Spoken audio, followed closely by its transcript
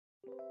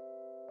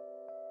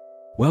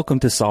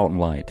Welcome to Salt and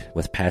Light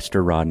with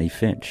Pastor Rodney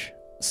Finch.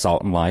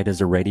 Salt and Light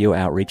is a radio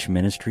outreach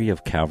ministry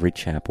of Calvary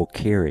Chapel,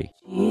 Cary.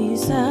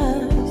 Jesus,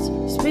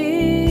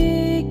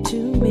 speak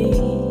to me.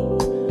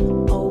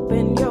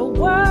 Open your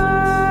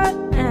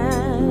word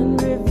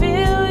and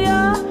reveal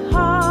your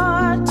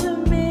heart to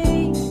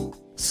me.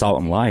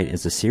 Salt and Light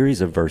is a series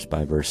of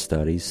verse-by-verse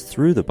studies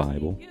through the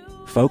Bible,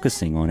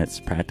 focusing on its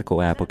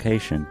practical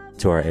application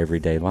to our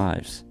everyday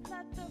lives.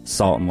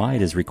 Salt and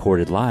Light is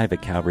recorded live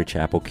at Calvary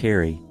Chapel,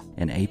 Cary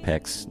in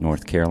Apex,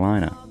 North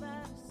Carolina.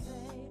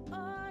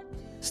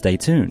 Stay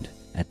tuned.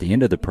 At the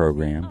end of the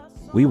program,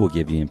 we will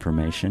give you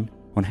information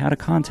on how to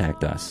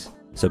contact us,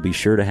 so be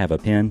sure to have a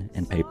pen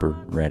and paper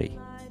ready.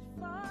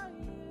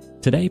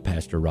 Today,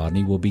 Pastor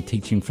Rodney will be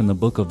teaching from the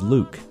book of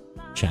Luke,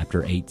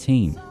 chapter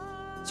 18.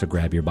 So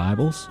grab your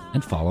Bibles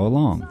and follow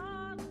along.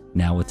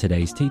 Now with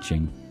today's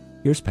teaching,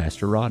 here's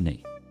Pastor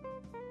Rodney.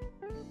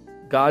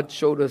 God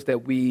showed us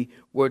that we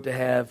were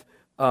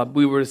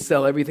to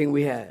sell everything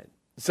we had,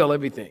 sell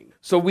everything.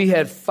 So we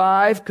had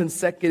 5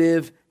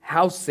 consecutive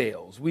house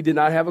sales. We did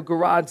not have a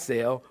garage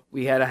sale.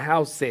 We had a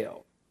house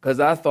sale. Because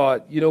I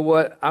thought, you know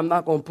what? I'm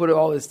not going to put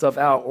all this stuff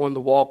out on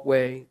the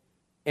walkway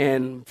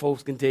and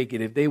folks can take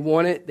it. If they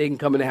want it, they can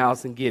come in the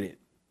house and get it.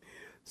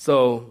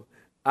 So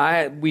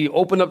we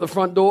opened up the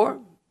front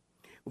door.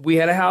 We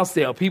had a house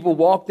sale. People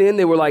walked in.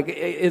 They were like,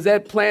 is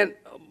that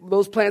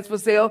those plants for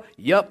sale?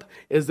 Yup.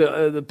 Is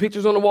the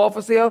pictures on the wall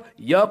for sale?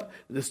 Yup.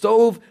 The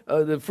stove,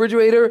 the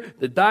refrigerator,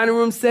 the dining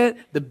room set,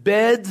 the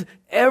beds,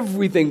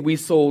 everything. We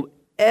sold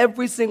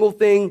every single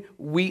thing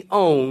we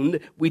owned.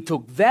 We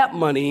took that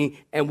money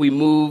and we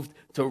moved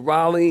to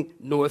Raleigh,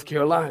 North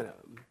Carolina.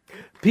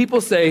 People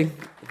say,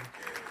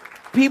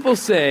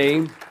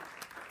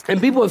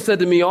 and people have said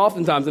to me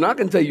oftentimes, and I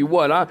can tell you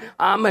what,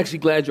 I'm actually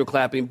glad you're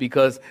clapping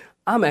because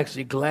I'm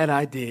actually glad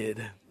I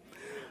did.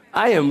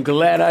 I am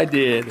glad I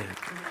did.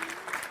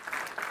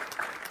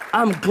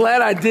 I'm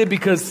glad I did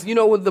because, you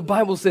know what the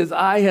Bible says,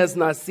 eye has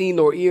not seen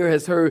nor ear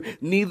has heard,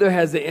 neither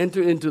has it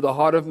entered into the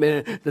heart of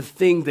man the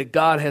thing that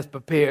God has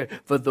prepared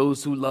for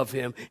those who love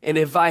him. And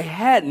if I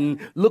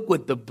hadn't, look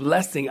what the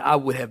blessing I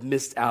would have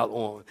missed out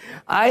on.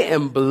 I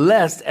am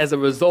blessed as a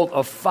result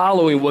of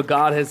following what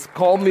God has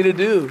called me to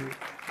do.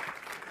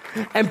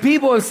 And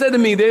people have said to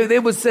me, they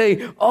would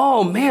say,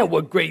 oh man,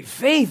 what great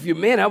faith.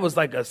 Man, that was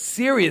like a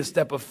serious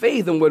step of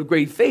faith, and what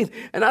great faith.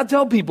 And I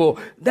tell people,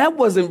 that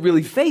wasn't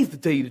really faith, to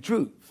tell you the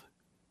truth.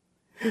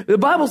 The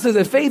Bible says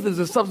that faith is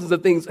the substance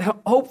of things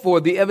hoped for,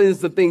 the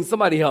evidence of things,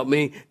 somebody help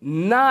me,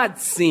 not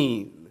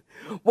seen.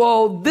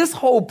 Well, this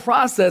whole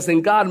process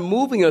and God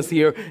moving us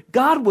here,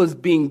 God was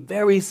being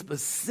very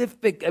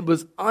specific. It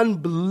was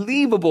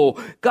unbelievable.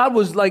 God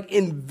was like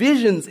in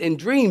visions and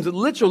dreams.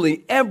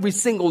 Literally every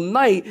single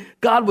night,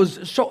 I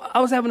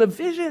was having a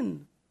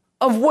vision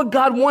of what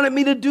God wanted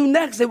me to do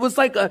next. It was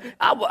like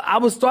I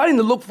was starting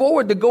to look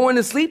forward to going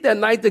to sleep that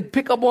night to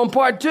pick up on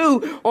part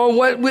 2 on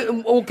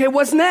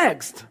what's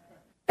next.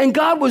 And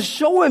God was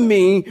showing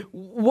me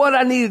what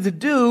I needed to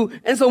do.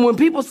 And so when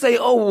people say,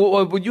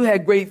 oh, well, you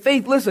had great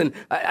faith, listen,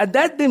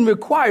 that didn't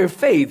require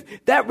faith.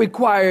 That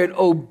required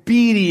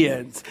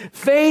obedience.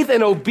 Faith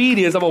and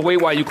obedience. I'm going to wait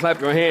while you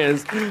clap your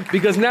hands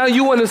because now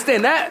you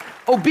understand that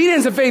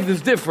obedience and faith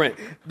is different.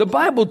 The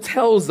Bible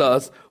tells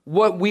us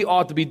what we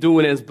ought to be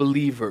doing as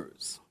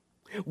believers.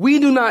 We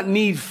do not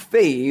need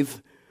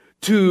faith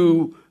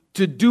to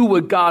do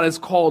what God has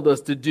called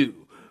us to do.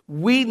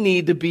 We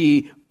need to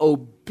be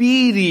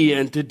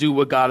obedient to do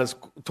what God has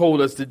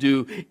told us to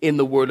do in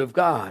the Word of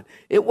God.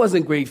 It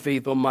wasn't great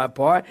faith on my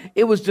part.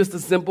 It was just a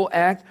simple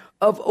act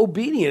of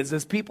obedience.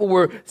 As people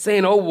were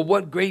saying, oh, well,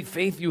 what great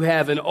faith you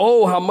have, and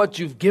oh, how much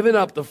you've given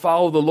up to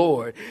follow the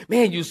Lord.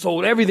 Man, you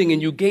sold everything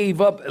and you gave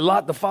up a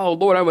lot to follow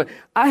the Lord.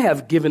 I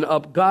have given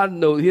up. God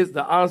knows, here's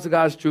the honest to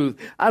God's truth.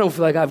 I don't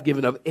feel like I've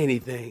given up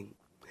anything.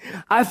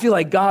 I feel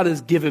like God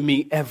has given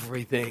me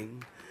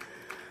everything.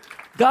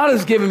 God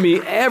has given me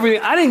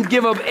everything. I didn't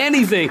give up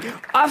anything.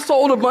 I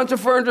sold a bunch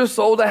of furniture,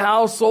 sold a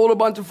house, sold a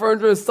bunch of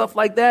furniture and stuff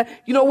like that.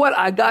 You know what?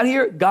 I got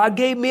here. God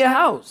gave me a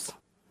house.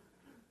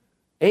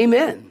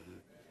 Amen.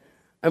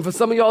 And for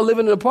some of y'all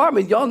living in an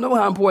apartment, y'all know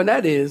how important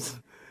that is.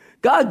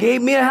 God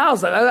gave me a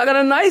house. I got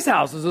a nice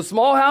house. It's a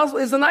small house.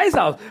 It's a nice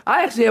house.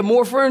 I actually have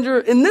more furniture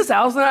in this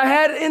house than I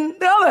had in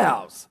the other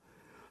house.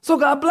 So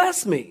God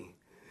blessed me.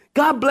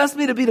 God blessed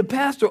me to be the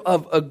pastor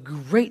of a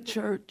great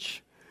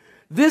church.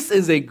 This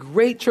is a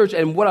great church,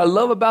 and what I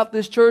love about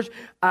this church,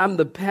 I'm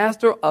the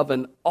pastor of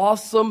an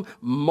awesome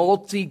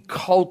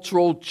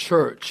multicultural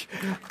church.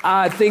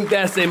 I think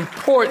that's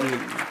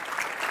important.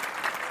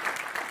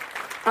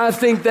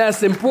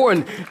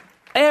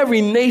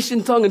 Every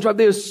nation, tongue, and tribe.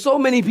 There's so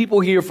many people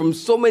here from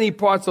so many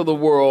parts of the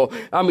world.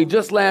 I mean,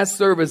 just last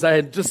service, I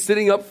had just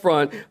sitting up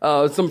front,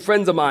 some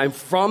friends of mine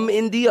from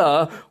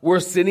India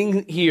were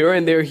sitting here,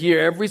 and they're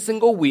here every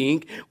single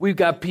week. We've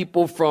got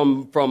people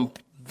from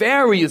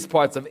various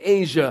parts of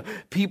Asia,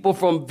 people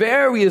from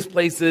various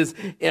places,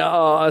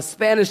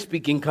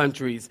 Spanish-speaking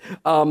countries.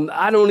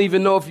 I don't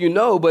even know if you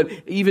know, but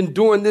even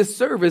during this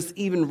service,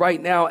 even right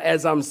now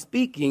as I'm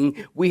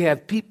speaking, we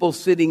have people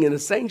sitting in a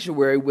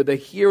sanctuary with a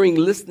hearing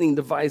listening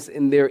device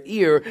in their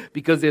ear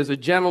because there's a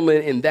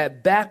gentleman in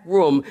that back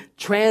room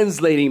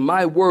translating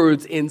my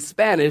words in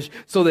Spanish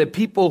so that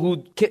people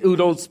who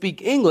don't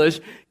speak English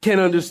can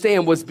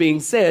understand what's being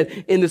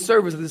said in the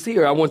services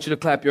here. I want you to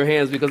clap your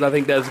hands because I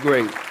think that's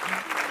great.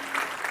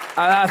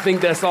 I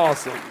think that's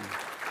awesome.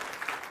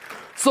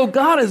 So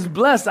God is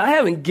blessed. I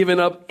haven't given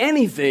up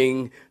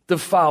anything to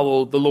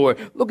follow the Lord.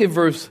 Look at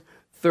verse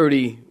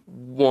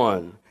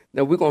 31.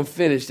 Now we're going to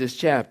finish this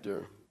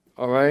chapter.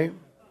 All right?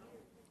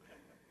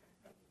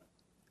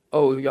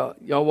 Oh,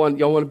 y'all want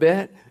to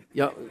bet?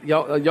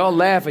 Y'all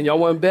laughing. Y'all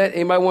want to bet?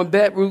 Anybody want to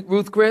bet?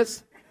 Ruth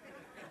Chris?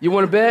 You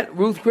want to bet?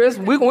 Ruth Chris?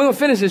 We're going to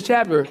finish this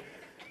chapter.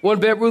 Want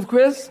to bet Ruth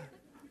Chris?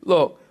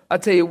 Look, I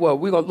tell you what,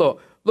 we're going to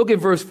look at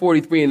verse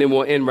 43 and then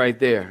we'll end right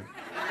there.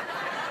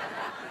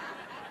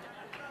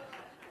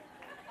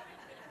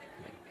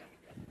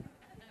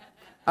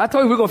 I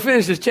told you we're going to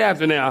finish this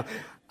chapter now.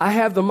 I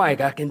have the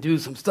mic. I can do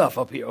some stuff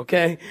up here,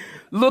 okay?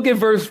 Look at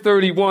verse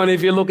 31.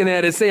 If you're looking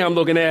at it, say I'm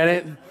looking at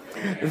it.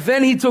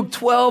 Then he took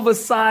 12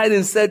 aside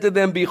and said to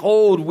them,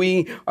 behold,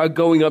 we are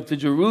going up to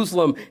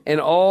Jerusalem, and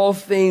all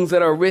things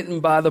that are written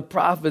by the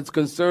prophets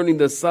concerning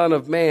the Son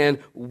of Man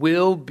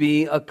will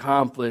be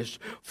accomplished.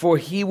 For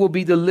he will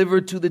be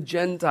delivered to the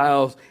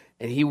Gentiles,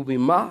 and he will be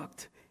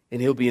mocked,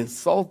 and he'll be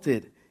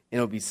insulted, and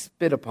he'll be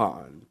spit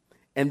upon.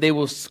 And they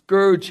will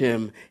scourge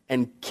him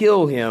and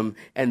kill him,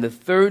 and the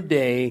third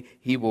day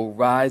he will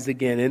rise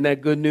again. Isn't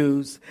that good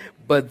news?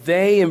 But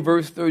they, in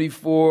verse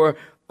 34,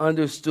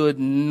 understood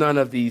none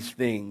of these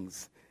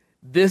things.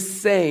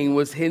 This saying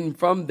was hidden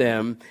from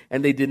them,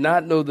 and they did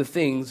not know the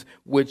things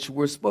which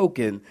were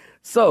spoken.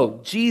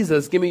 So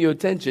Jesus, give me your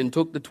attention,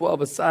 took the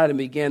 12 aside and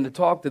began to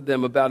talk to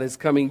them about his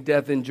coming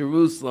death in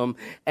Jerusalem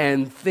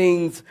and the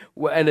things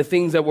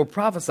that were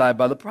prophesied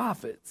by the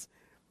prophets,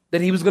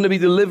 that he was going to be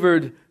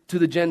delivered to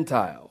the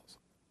Gentiles,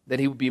 that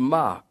he would be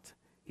mocked.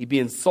 He'd be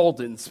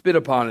insulted and spit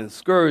upon and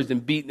scourged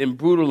and beaten and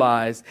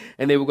brutalized,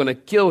 and they were going to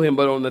kill him,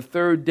 but on the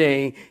third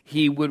day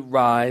he would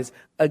rise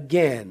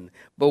again.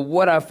 But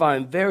what I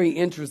find very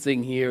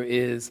interesting here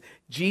is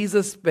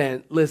Jesus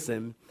spent,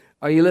 listen,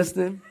 are you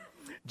listening?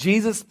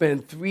 Jesus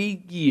spent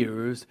 3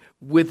 years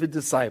with the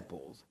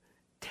disciples,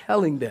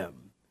 telling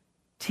them,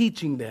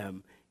 teaching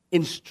them,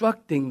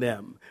 instructing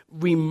them,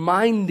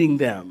 reminding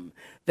them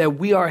that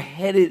we are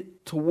headed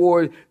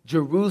toward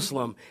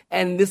Jerusalem.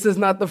 And this is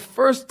not the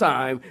first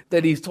time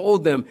that he's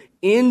told them,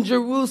 in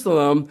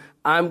Jerusalem,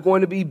 I'm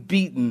going to be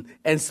beaten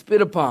and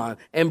spit upon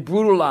and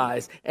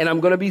brutalized, and I'm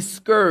going to be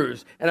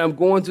scourged, and I'm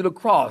going to the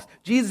cross.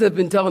 Jesus has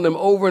been telling them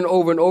over and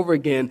over and over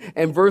again,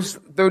 and verse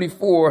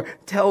 34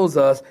 tells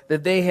us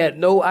that they had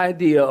no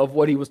idea of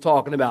what he was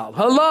talking about.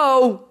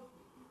 Hello?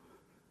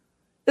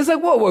 It's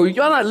like, whoa,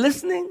 y'all not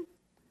listening?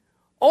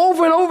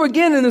 Over and over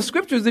again in the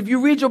scriptures, if you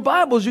read your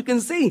Bibles, you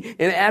can see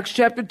in Acts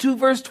chapter 2,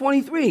 verse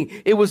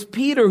 23, it was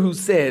Peter who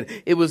said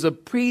it was the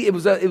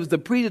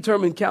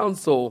predetermined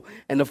counsel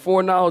and the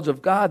foreknowledge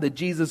of God that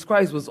Jesus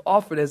Christ was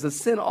offered as a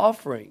sin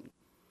offering.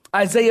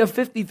 Isaiah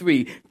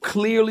 53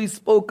 clearly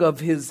spoke of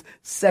his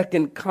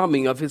second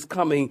coming, of his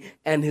coming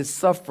and his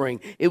suffering.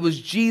 It was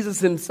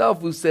Jesus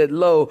himself who said,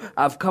 lo,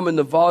 I've come in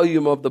the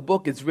volume of the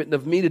book. It's written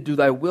of me to do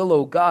thy will,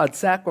 O God.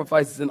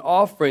 Sacrifices and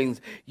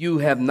offerings you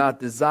have not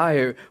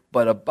desired,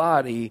 but a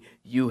body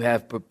you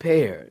have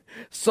prepared.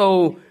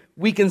 So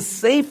we can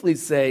safely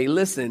say,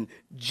 listen,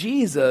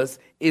 Jesus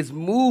is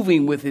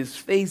moving with his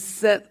face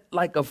set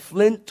like a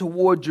flint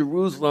toward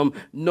Jerusalem,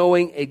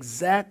 knowing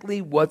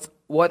exactly what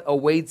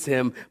awaits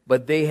him,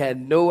 but they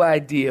had no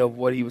idea of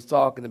what he was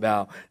talking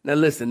about. Now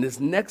listen, this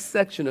next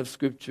section of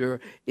scripture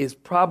is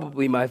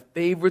probably my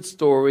favorite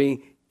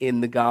story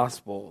in the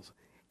Gospels.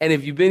 And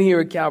if you've been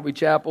here at Calvary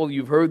Chapel,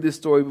 you've heard this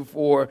story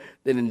before,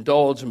 then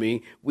indulge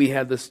me. We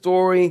have the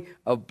story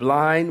of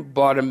blind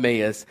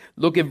Bartimaeus.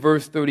 Look at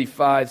verse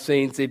 35,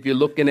 saints. If you're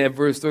looking at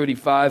verse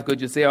 35,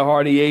 could you say a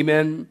hearty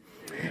amen?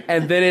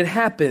 And then it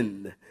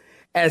happened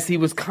as he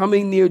was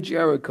coming near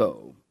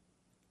Jericho.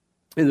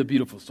 It's a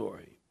beautiful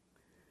story.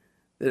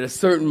 That a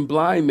certain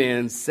blind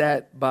man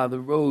sat by the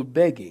road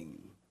begging.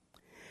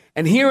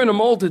 And hearing a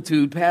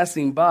multitude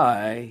passing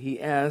by,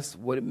 he asked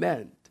what it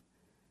meant.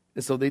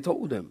 And so they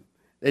told him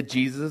that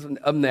Jesus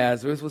of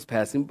Nazareth was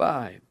passing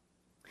by.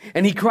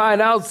 And he cried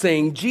out,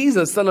 saying,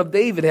 Jesus, Son of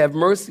David, have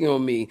mercy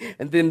on me.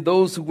 And then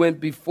those who went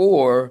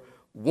before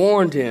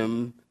warned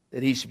him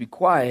that he should be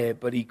quiet.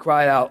 But he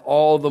cried out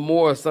all the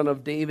more, Son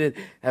of David,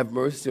 have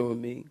mercy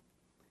on me.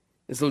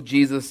 And so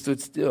Jesus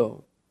stood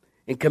still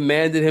and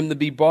commanded him to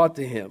be brought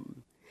to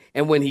him.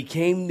 And when he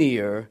came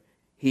near,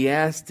 he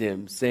asked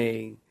him,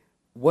 saying,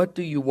 what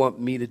do you want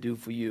me to do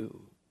for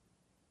you?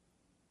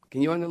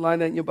 Can you underline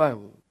that in your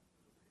Bible?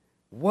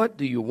 What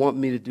do you want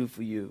me to do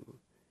for you?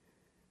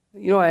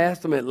 You know, I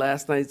asked him at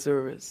last night's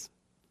service,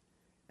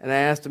 and I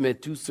asked him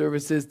at 2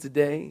 services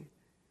today,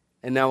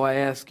 and now I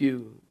ask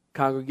you,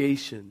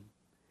 Congregation,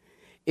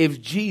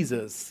 if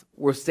Jesus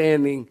were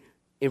standing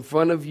in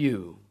front of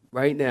you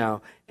right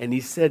now and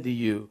he said to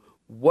you,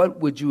 what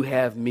would you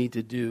have me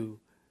to do?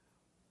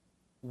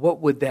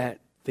 What would that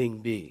thing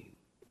be?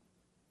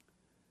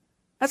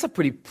 That's a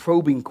pretty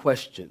probing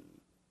question.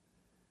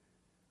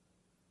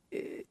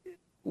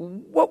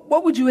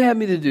 What would you have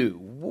me to do?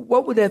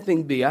 What would that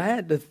thing be? I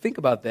had to think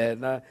about that,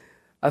 and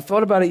I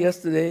thought about it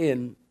yesterday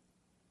and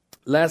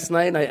last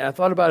night, and I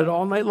thought about it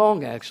all night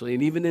long, actually,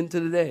 and even into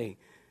the day.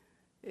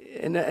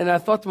 And I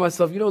thought to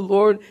myself,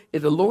 Lord,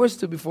 if the Lord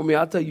stood before me,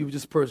 I'll tell you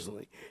just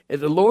personally, if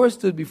the Lord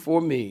stood before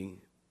me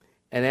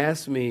and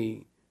asked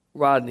me,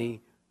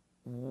 Rodney,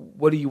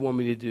 what do you want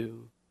me to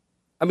do?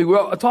 I mean,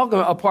 we're talking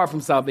apart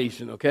from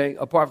salvation, okay?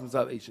 Apart from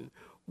salvation.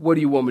 What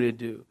do you want me to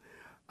do?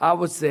 I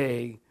would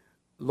say,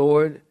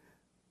 Lord,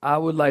 I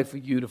would like for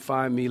you to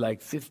find me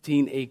like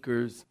 15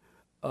 acres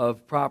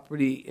of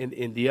property in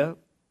India.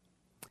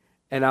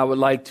 And I would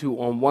like to,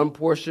 on one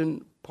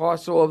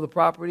parcel of the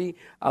property,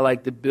 I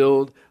like to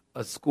build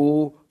a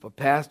school for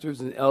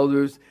pastors and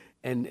elders,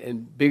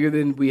 and bigger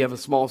than we have a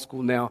small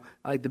school now.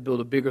 I like to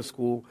build a bigger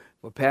school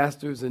for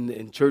pastors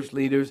and church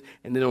leaders.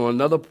 And then on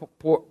another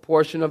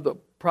portion of the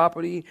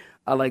property,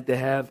 I like to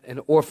have an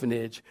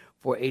orphanage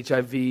for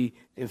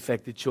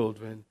HIV-infected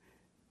children.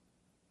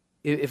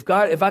 If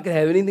I could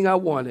have anything I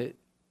wanted,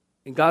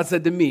 and God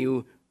said to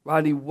me,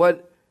 Rodney,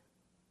 what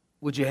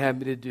would you have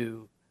me to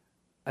do?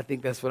 I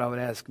think that's what I would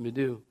ask him to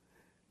do.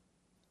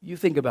 You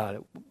think about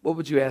it. What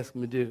would you ask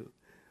him to do?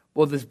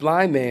 Well, this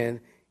blind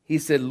man, he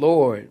said,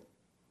 Lord,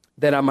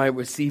 that I might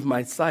receive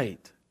my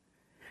sight.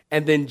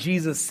 And then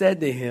Jesus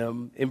said to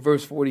him in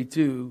verse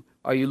 42,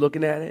 are you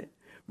looking at it?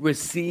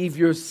 Receive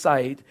your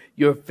sight.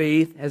 Your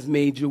faith has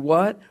made you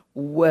what?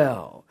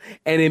 Well.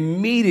 And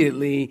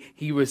immediately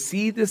he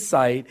received his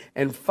sight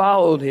and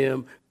followed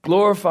him,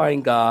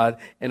 glorifying God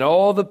and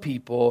all the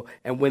people.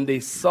 And when they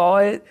saw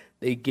it,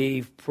 they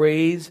gave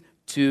praise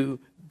to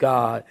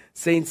God.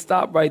 Saints,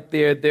 stop right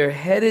there. They're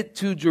headed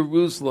to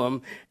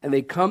Jerusalem, and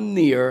they come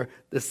near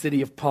the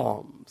city of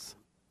palms.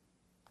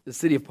 The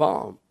city of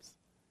palms.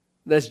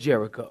 That's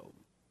Jericho.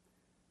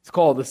 It's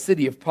called the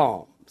city of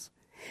palms.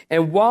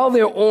 And while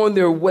they're on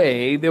their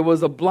way, there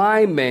was a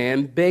blind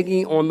man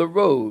begging on the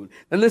road.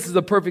 And this is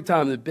the perfect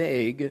time to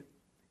beg,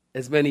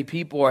 as many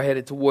people are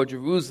headed toward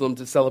Jerusalem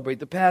to celebrate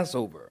the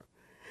Passover.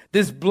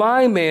 This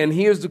blind man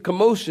hears the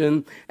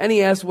commotion, and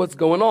he asks what's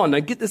going on. Now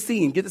get the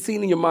scene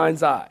in your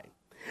mind's eye.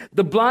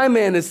 The blind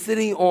man is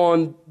sitting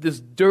on this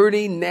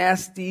dirty,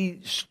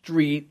 nasty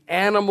street,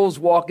 animals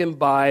walking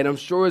by, and I'm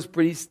sure it's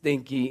pretty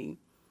stinky.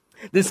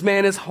 This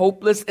man is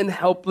hopeless and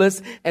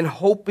helpless and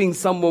hoping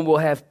someone will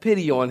have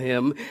pity on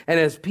him. And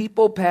as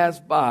people pass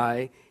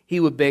by, he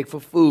would beg for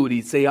food.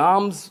 He'd say,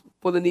 alms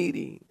for the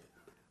needy,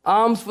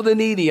 alms for the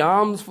needy,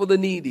 alms for the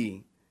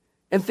needy.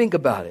 And think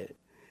about it.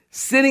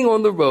 Sitting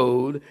on the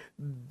road,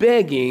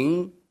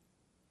 begging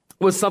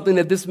was something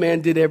that this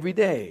man did every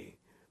day.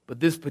 But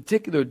this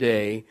particular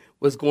day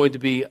was going to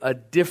be a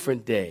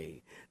different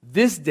day.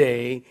 This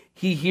day,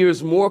 he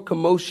hears more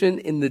commotion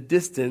in the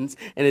distance,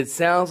 and it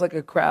sounds like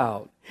a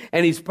crowd.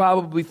 And he's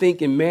probably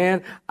thinking,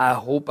 man, I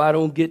hope I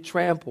don't get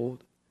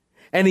trampled.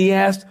 And he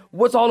asked,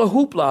 what's all the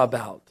hoopla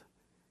about?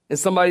 And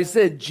somebody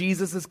said,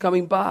 Jesus is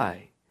coming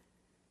by.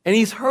 And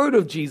he's heard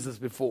of Jesus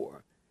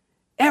before.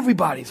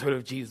 Everybody's heard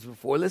of Jesus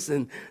before.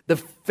 Listen, the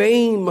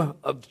fame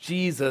of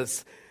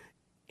Jesus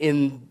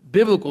in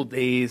biblical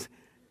days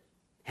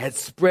had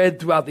spread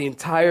throughout the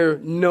entire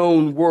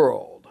known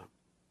world.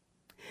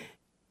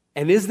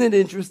 And isn't it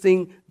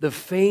interesting? The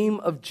fame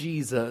of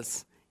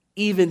Jesus,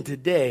 even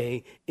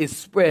today, is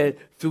spread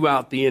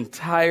throughout the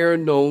entire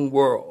known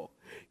world.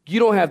 You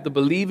don't have to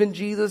believe in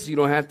Jesus. You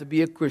don't have to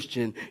be a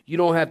Christian. You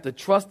don't have to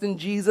trust in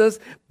Jesus,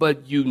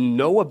 but you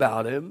know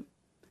about him.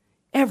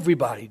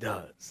 Everybody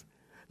does.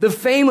 The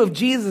fame of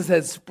Jesus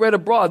had spread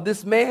abroad.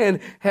 This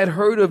man had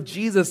heard of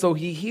Jesus, so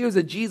he hears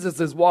that Jesus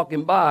is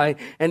walking by,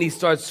 and he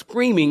starts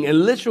screaming.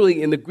 And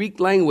literally in the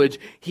Greek language,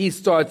 he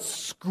starts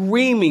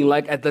screaming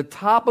like at the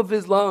top of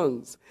his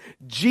lungs,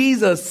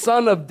 Jesus,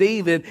 Son of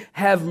David,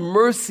 have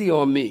mercy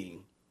on me.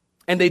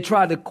 And they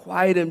tried to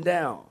quiet him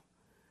down.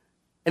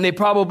 And they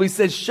probably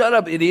said, shut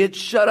up, idiot,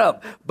 shut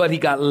up. But he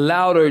got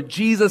louder.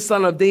 Jesus,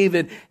 Son of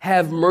David,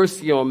 have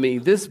mercy on me.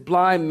 This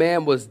blind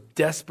man was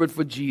desperate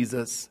for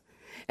Jesus.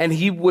 And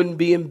he wouldn't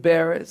be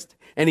embarrassed,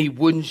 and he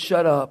wouldn't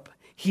shut up.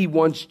 He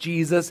wants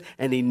Jesus,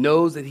 and he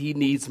knows that he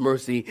needs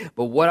mercy.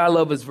 But what I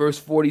love is verse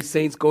 40.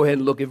 Saints, go ahead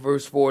and look at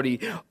verse 40.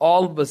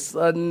 All of a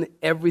sudden,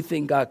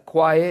 everything got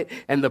quiet,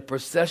 and the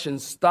procession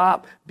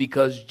stopped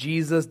because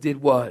Jesus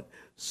did what?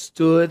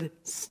 Stood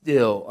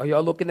still. Are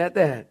y'all looking at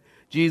that?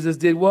 Jesus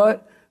did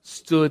what?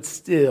 Stood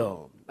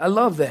still. I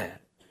love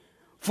that.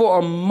 For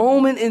a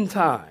moment in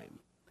time,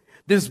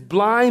 this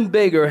blind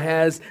beggar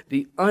has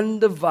the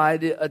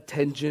undivided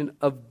attention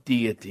of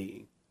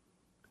deity.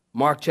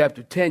 Mark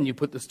chapter 10, you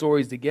put the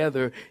stories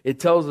together. It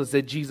tells us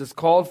that Jesus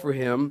called for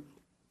him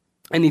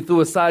And he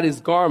threw aside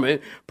his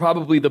garment,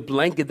 probably the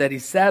blanket that he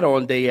sat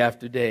on day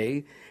after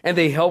day. And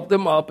they helped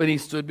him up, and he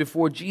stood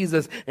before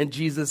Jesus. And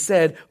Jesus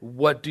said,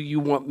 "What do you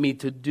want me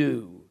to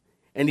do?"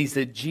 And he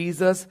said,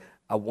 "Jesus,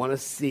 I want to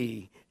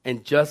see."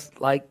 And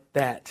just like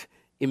that,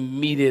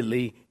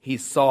 immediately he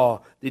saw.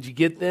 Did you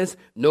get this?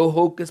 No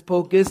hocus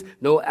pocus,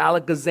 no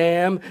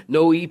alakazam,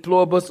 no e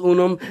pluribus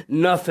unum,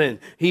 nothing.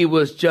 He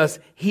was just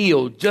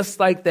healed, just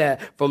like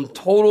that, from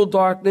total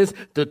darkness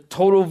to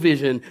total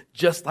vision,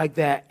 just like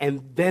that.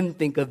 And then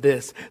think of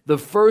this. The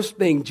first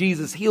thing,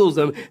 Jesus heals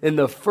him, and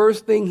the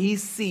first thing he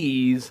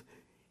sees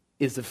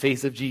is the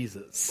face of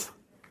Jesus.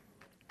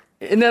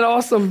 Isn't that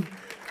awesome?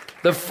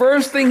 The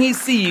first thing he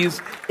sees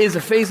is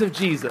the face of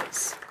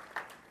Jesus.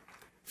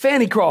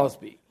 Fanny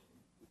Crosby.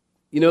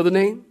 You know the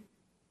name?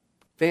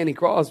 Fanny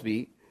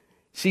Crosby.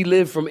 She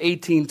lived from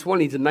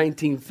 1820 to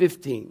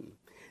 1915.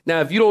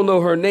 Now, if you don't know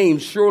her name,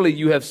 surely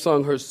you have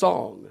sung her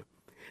song.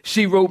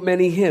 She wrote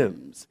many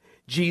hymns.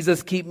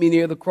 Jesus, keep me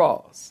near the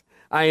cross.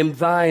 I am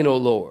thine, O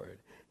Lord.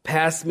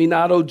 Pass me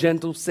not, O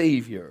gentle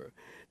Savior.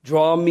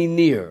 Draw me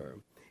near.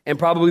 And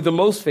probably the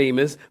most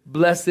famous,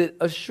 Blessed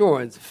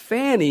Assurance.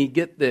 Fanny,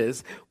 get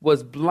this,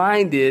 was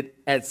blinded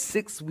at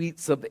 6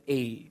 weeks of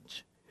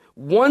age.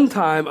 One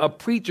time, a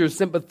preacher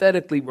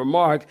sympathetically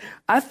remarked,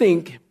 "I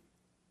think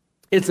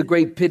it's a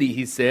great pity,"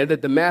 he said,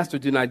 "that the master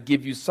did not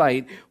give you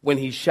sight when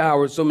he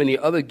showered so many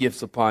other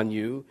gifts upon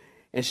you."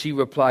 And she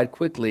replied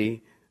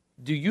quickly,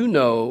 "Do you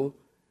know,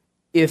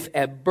 if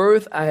at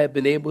birth I had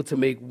been able to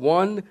make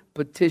one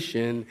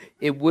petition,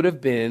 it would have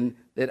been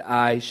that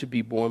I should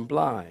be born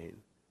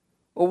blind."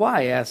 "Well,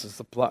 why?" asked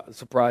a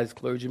surprised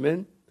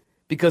clergyman.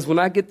 "Because when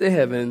I get to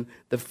heaven,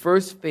 the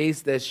first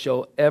face that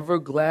shall ever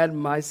gladden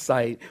my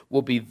sight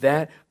will be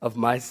that of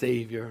my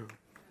Savior."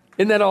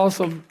 Isn't that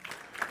awesome?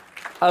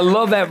 I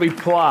love that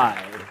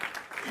reply.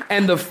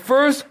 And the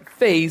first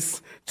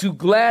face to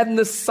gladden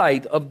the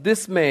sight of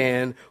this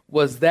man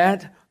was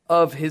that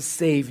of his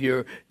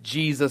Savior,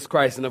 Jesus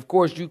Christ. And of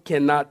course, you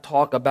cannot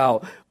talk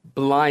about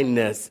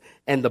blindness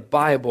and the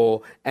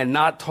Bible and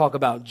not talk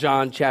about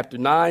John chapter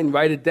 9.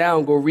 Write it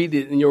down, go read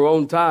it in your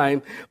own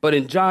time. But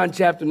in John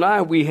chapter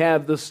 9, we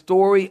have the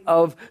story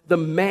of the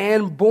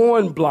man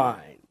born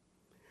blind.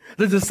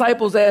 The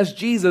disciples asked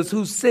Jesus,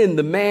 who sinned,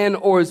 the man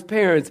or his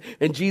parents?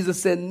 And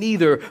Jesus said,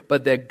 neither,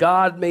 but that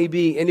God may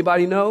be,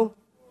 anybody know?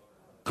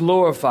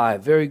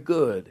 Glorified. Very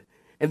good.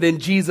 And then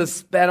Jesus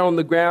spat on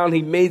the ground.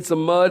 He made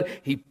some mud.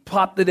 He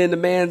popped it in the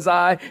man's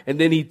eye. And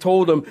then he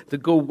told him to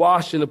go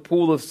wash in the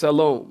pool of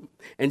Siloam.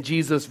 And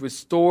Jesus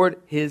restored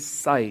his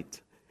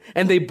sight.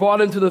 And they brought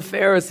him to the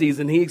Pharisees,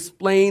 and he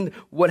explained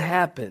what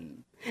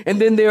happened.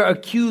 And then they're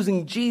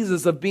accusing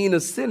Jesus of being a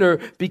sinner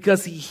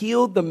because he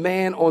healed the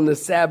man on the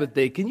Sabbath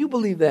day. Can you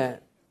believe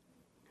that?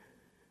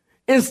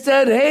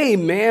 Instead, hey,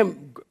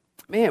 man,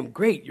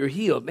 great, you're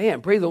healed.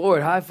 Man, praise the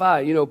Lord, high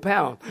five,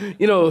 pound,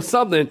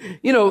 something.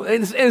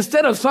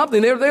 Instead of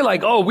something, they're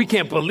like, oh, we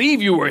can't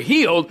believe you were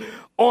healed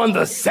on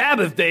the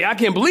Sabbath day. I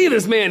can't believe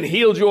this man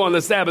healed you on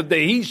the Sabbath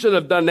day. He should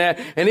have done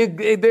that. And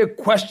they're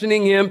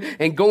questioning him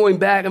and going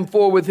back and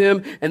forth with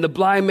him. And the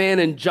blind man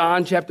in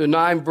John chapter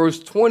 9, verse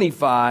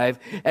 25,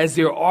 as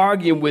they're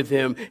arguing with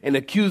him and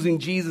accusing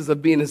Jesus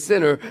of being a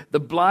sinner, the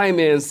blind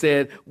man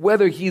said,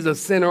 whether he's a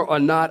sinner or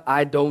not,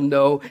 I don't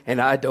know and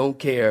I don't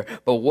care.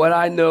 But what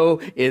I know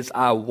is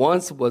I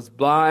once was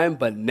blind,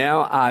 but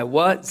now I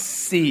what?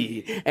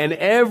 See. And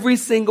every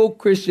single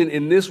Christian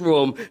in this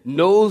room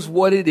knows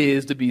what it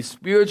is to be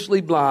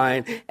spiritually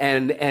blind,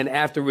 and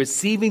after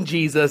receiving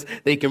Jesus,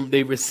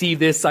 they receive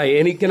their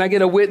sight. Can I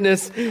get a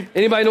witness?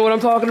 Anybody know what I'm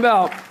talking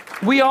about?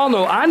 We all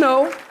know. I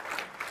know.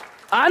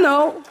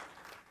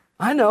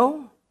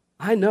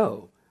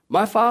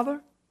 My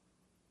father,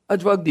 a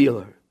drug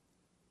dealer.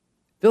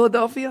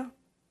 Philadelphia,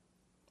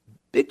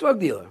 big drug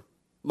dealer.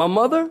 My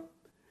mother,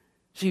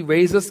 she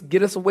raised us,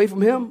 get us away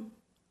from him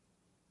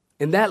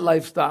in that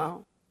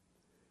lifestyle.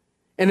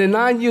 And at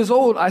 9 years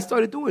old, I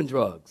started doing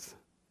drugs.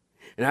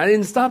 And I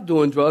didn't stop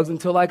doing drugs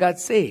until I got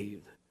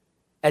saved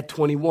at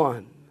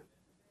 21.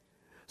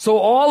 So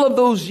all of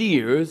those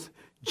years,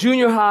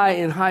 junior high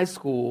and high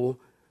school,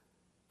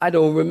 I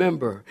don't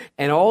remember.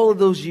 And all of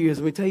those years,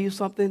 let me tell you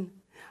something,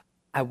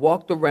 I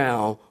walked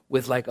around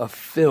with like a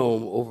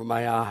film over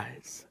my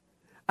eyes.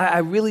 I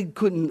really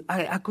couldn't,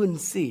 I couldn't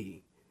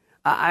see.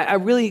 I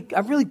really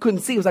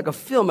couldn't see. It was like a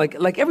film,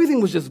 like everything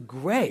was just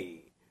gray.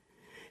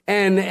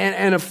 And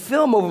a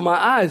film over my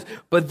eyes.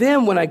 But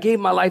then when I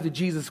gave my life to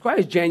Jesus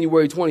Christ,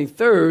 January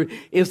 23rd,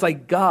 it's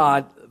like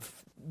God,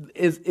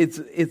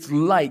 it's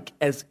like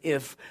as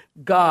if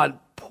God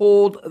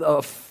pulled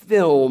a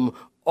film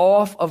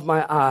off of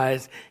my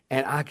eyes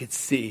and I could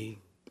see.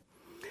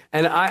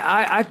 And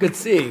I could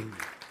see.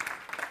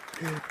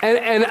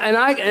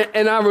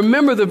 And I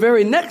remember the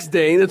very next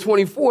day, the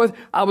 24th,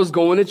 I was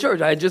going to church.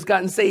 I had just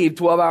gotten saved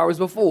 12 hours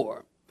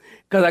before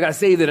because I got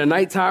saved at a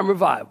nighttime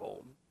revival.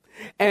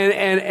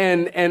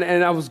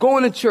 And I was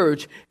going to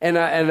church, and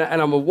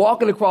I'm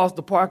walking across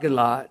the parking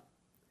lot.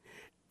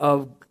 I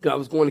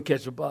was going to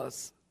catch a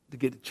bus to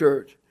get to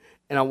church,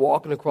 and I'm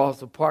walking across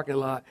the parking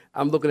lot.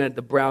 I'm looking at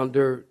the brown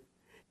dirt,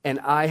 and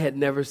I had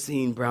never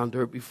seen brown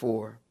dirt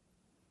before.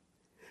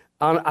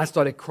 I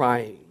started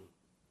crying.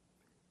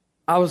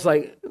 I was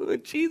like,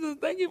 Jesus,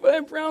 thank you for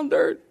that brown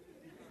dirt.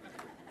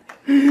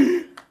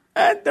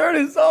 That dirt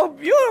is so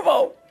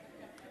beautiful.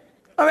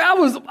 I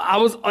mean, I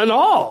was in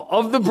awe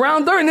of the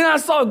brown dirt. And then I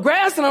saw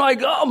grass, and I'm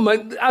like, oh,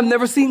 my, I've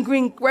never seen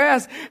green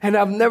grass, and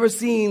I've never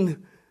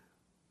seen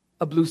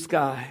a blue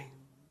sky.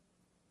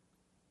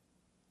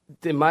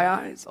 In my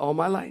eyes, all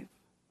my life,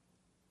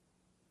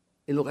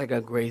 it looked like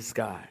a gray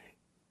sky.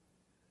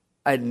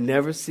 I'd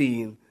never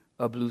seen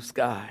a blue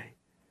sky.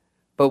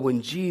 But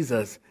when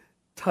Jesus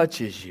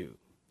touches you,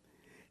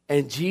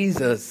 and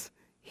Jesus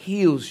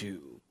heals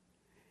you,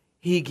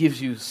 he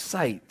gives you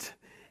sight.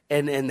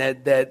 And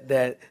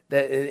that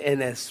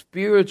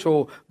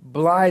spiritual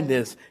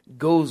blindness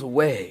goes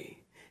away.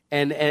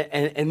 And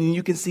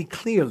you can see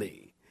clearly.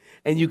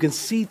 And you can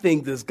see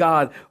things as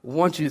God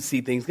wants you to see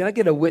things. Can I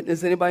get a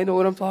witness? Anybody know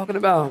what I'm talking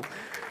about?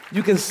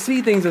 You can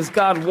see things as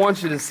God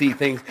wants you to see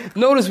things.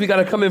 Notice we got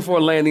to come in for a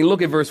landing.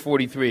 Look at verse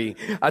 43.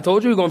 I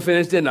told you we were going to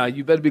finish, didn't I?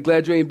 You better be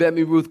glad you ain't bet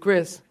me Ruth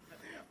Chris,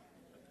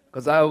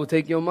 because I will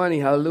take your money.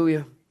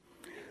 Hallelujah.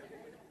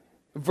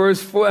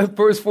 Verse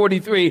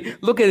 43,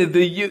 look at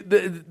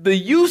it. The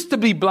used to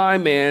be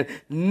blind man,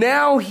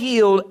 now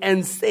healed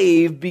and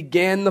saved,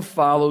 began to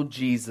follow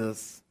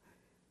Jesus.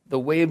 The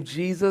way of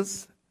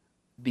Jesus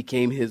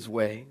became his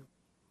way.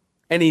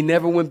 And he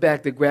never went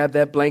back to grab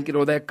that blanket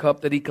or that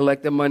cup that he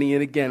collected money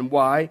in again.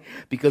 Why?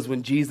 Because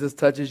when Jesus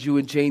touches you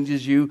and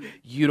changes you,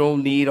 you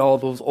don't need all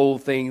those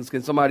old things.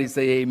 Can somebody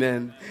say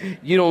amen?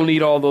 You don't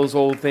need all those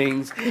old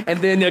things.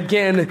 And then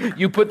again,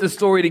 you put the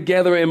story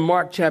together in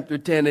Mark chapter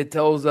 10. It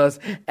tells us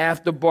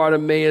after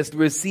Bartimaeus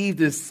received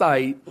his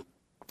sight,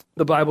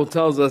 the Bible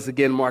tells us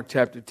again, Mark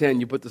chapter 10,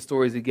 you put the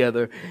stories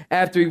together.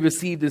 After he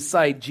received his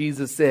sight,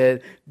 Jesus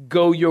said,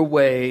 go your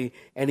way.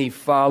 And he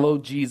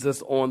followed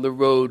Jesus on the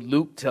road.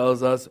 Luke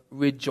tells us,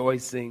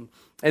 rejoicing.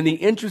 And the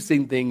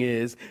interesting thing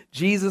is,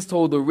 Jesus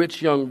told the rich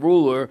young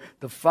ruler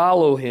to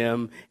follow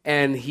him.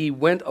 And he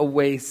went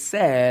away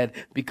sad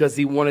because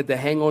he wanted to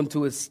hang on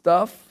to his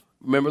stuff.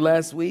 Remember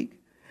last week?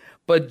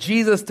 But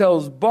Jesus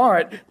tells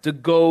Bart to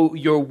go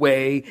your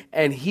way,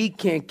 and he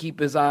can't keep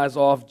his eyes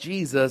off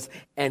Jesus,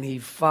 and he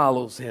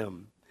follows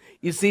him.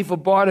 You see, for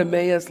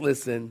Bartimaeus,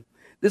 listen,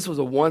 this was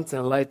a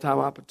once-in-a-lifetime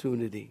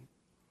opportunity.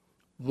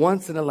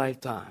 Once in a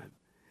lifetime.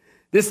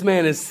 This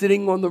man is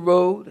sitting on the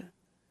road,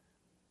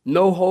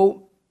 no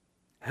hope,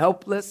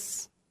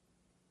 helpless,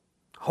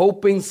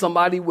 hoping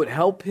somebody would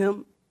help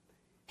him.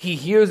 He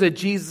hears that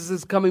Jesus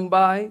is coming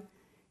by.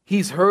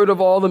 He's heard of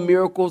all the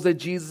miracles that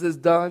Jesus has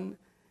done.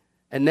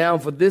 And now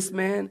for this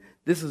man,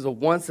 this is a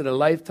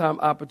once-in-a-lifetime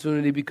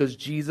opportunity because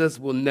Jesus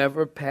will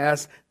never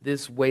pass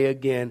this way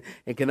again.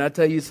 And can I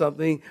tell you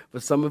something? For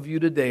some of you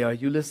today, are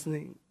you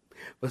listening?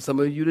 For some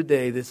of you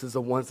today, this is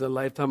a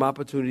once-in-a-lifetime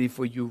opportunity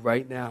for you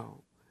right now.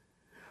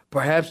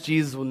 Perhaps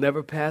Jesus will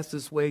never pass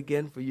this way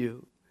again for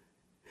you.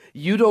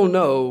 You don't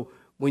know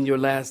when your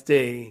last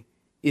day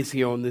is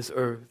here on this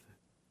earth.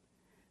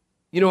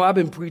 You know, I've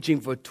been preaching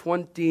for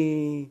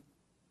 23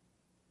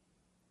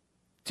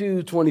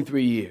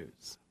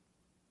 years.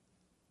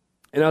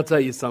 And I'll tell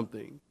you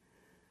something.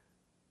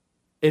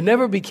 It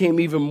never became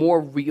even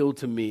more real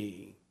to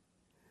me,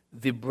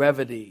 the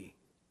brevity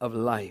of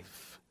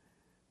life,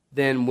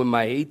 than when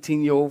my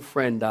 18-year-old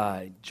friend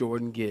died,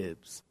 Jordan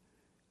Gibbs,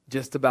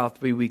 just about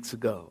 3 weeks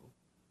ago.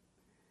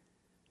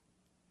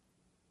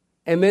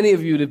 And many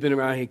of you that have been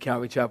around here at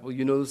Calvary Chapel,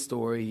 you know the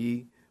story.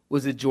 He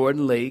was at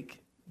Jordan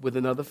Lake with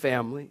another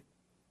family,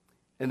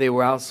 and they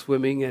were out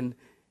swimming, and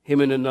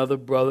him and another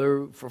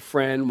brother, for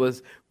friend,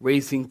 was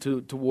racing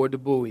toward the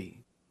buoy.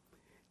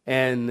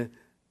 And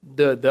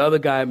the other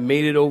guy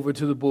made it over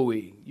to the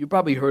buoy. You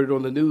probably heard it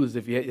on the news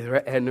if you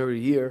hadn't heard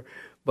it here.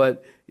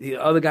 But the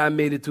other guy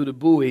made it to the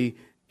buoy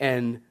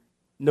and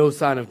no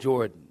sign of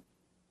Jordan.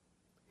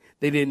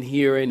 They didn't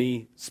hear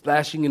any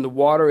splashing in the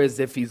water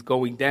as if he's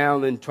going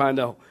down and trying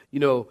to,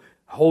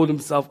 hold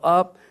himself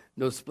up.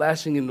 No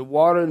splashing in the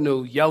water,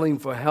 no yelling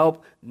for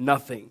help,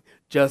 nothing.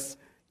 Just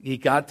he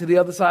got to the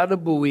other side of the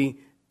buoy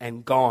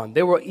and gone.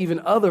 There were even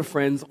other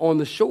friends on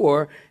the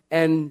shore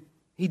and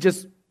he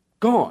just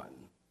gone.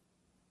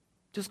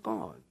 Just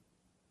gone.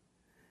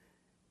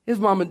 His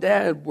mom and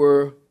dad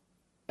were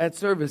at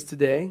service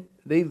today.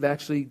 They've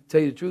actually,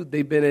 tell you the truth,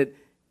 they've been at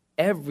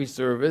every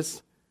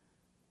service,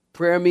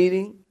 prayer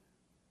meeting.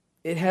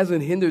 It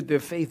hasn't hindered their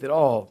faith at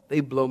all.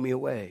 They blow me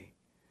away.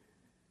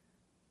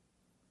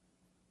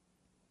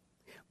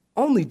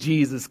 Only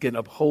Jesus can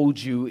uphold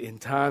you in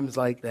times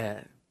like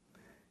that.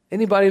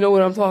 Anybody know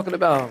what I'm talking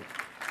about?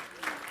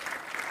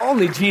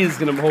 Only Jesus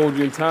can uphold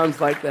you in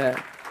times like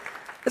that.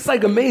 It's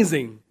like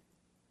amazing.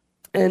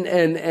 And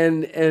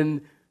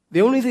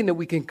the only thing that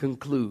we can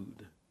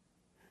conclude,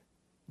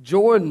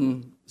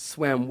 Jordan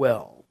swam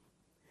well.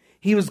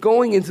 He was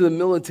going into the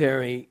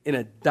military in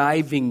a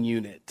diving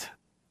unit.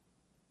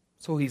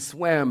 So he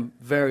swam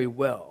very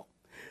well.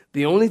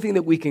 The only thing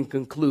that we can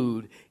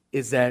conclude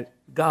is that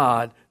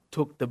God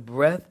took the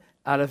breath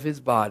out of his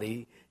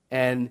body,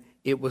 and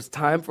it was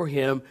time for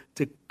him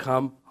to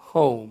come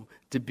home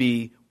to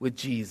be with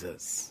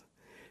Jesus.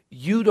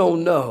 You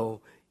don't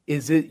know,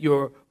 is it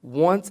your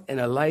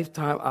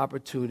once-in-a-lifetime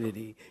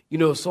opportunity? You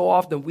know, so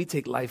often we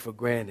take life for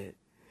granted.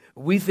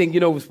 We think,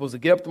 we're supposed to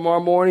get up tomorrow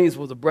morning, we're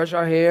supposed to brush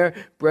our hair,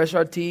 brush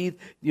our teeth,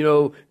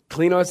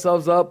 clean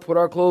ourselves up, put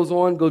our clothes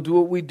on, go do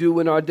what we do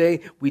in our day.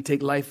 We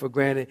take life for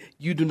granted.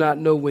 You do not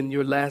know when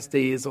your last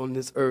day is on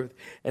this earth.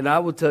 And I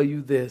will tell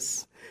you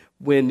this,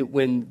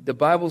 when the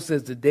Bible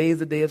says the day is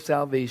the day of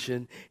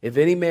salvation, if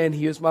any man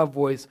hears my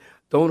voice,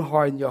 don't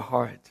harden your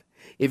heart.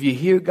 If you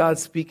hear God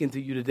speaking to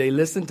you today,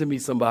 listen to me,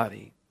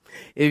 somebody.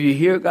 If you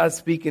hear God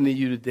speaking to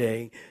you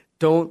today,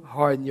 don't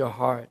harden your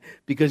heart,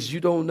 because you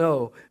don't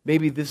know.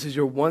 Maybe this is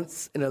your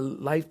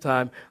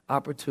once-in-a-lifetime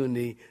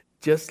opportunity,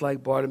 just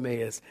like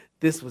Bartimaeus.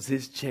 This was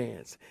his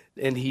chance,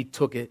 and he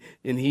took it,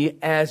 and he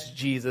asked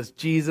Jesus,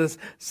 Jesus,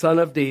 Son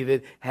of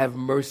David, have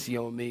mercy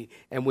on me.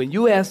 And when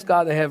you ask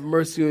God to have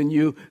mercy on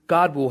you,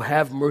 God will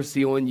have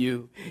mercy on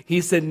you.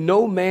 He said,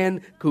 no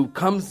man who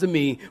comes to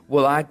me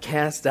will I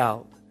cast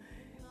out.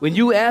 When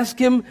you ask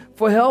him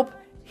for help,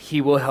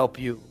 he will help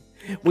you.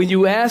 When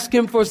you ask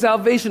him for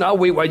salvation, I'll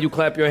wait while you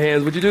clap your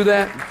hands. Would you do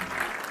that?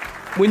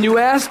 When you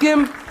ask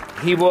him,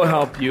 he will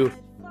help you.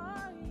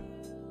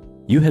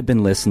 You have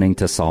been listening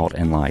to Salt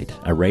and Light,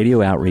 a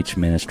radio outreach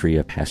ministry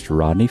of Pastor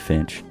Rodney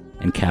Finch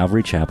and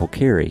Calvary Chapel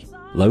Cary,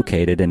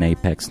 located in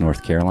Apex,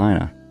 North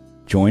Carolina.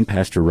 Join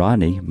Pastor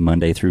Rodney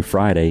Monday through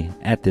Friday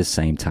at this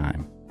same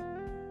time.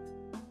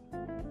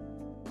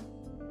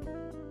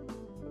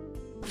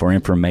 For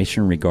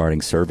information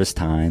regarding service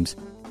times,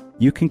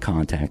 you can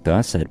contact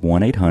us at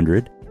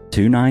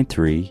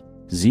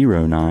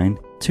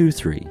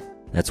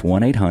 1-800-293-0923. That's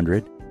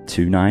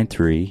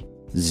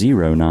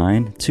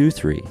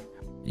 1-800-293-0923.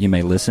 You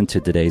may listen to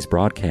today's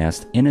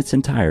broadcast in its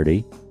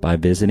entirety by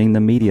visiting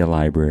the media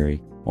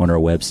library on our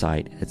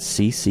website at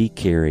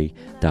cccary.org.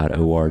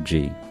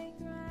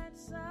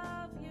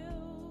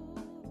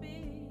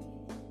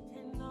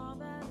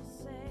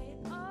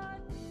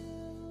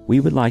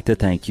 We would like to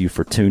thank you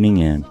for tuning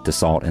in to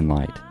Salt and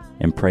Light,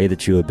 and pray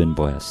that you have been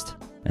blessed.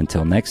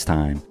 Until next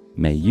time,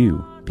 may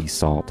you be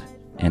salt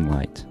and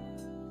light.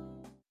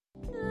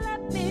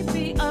 Let me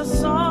be a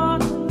salt.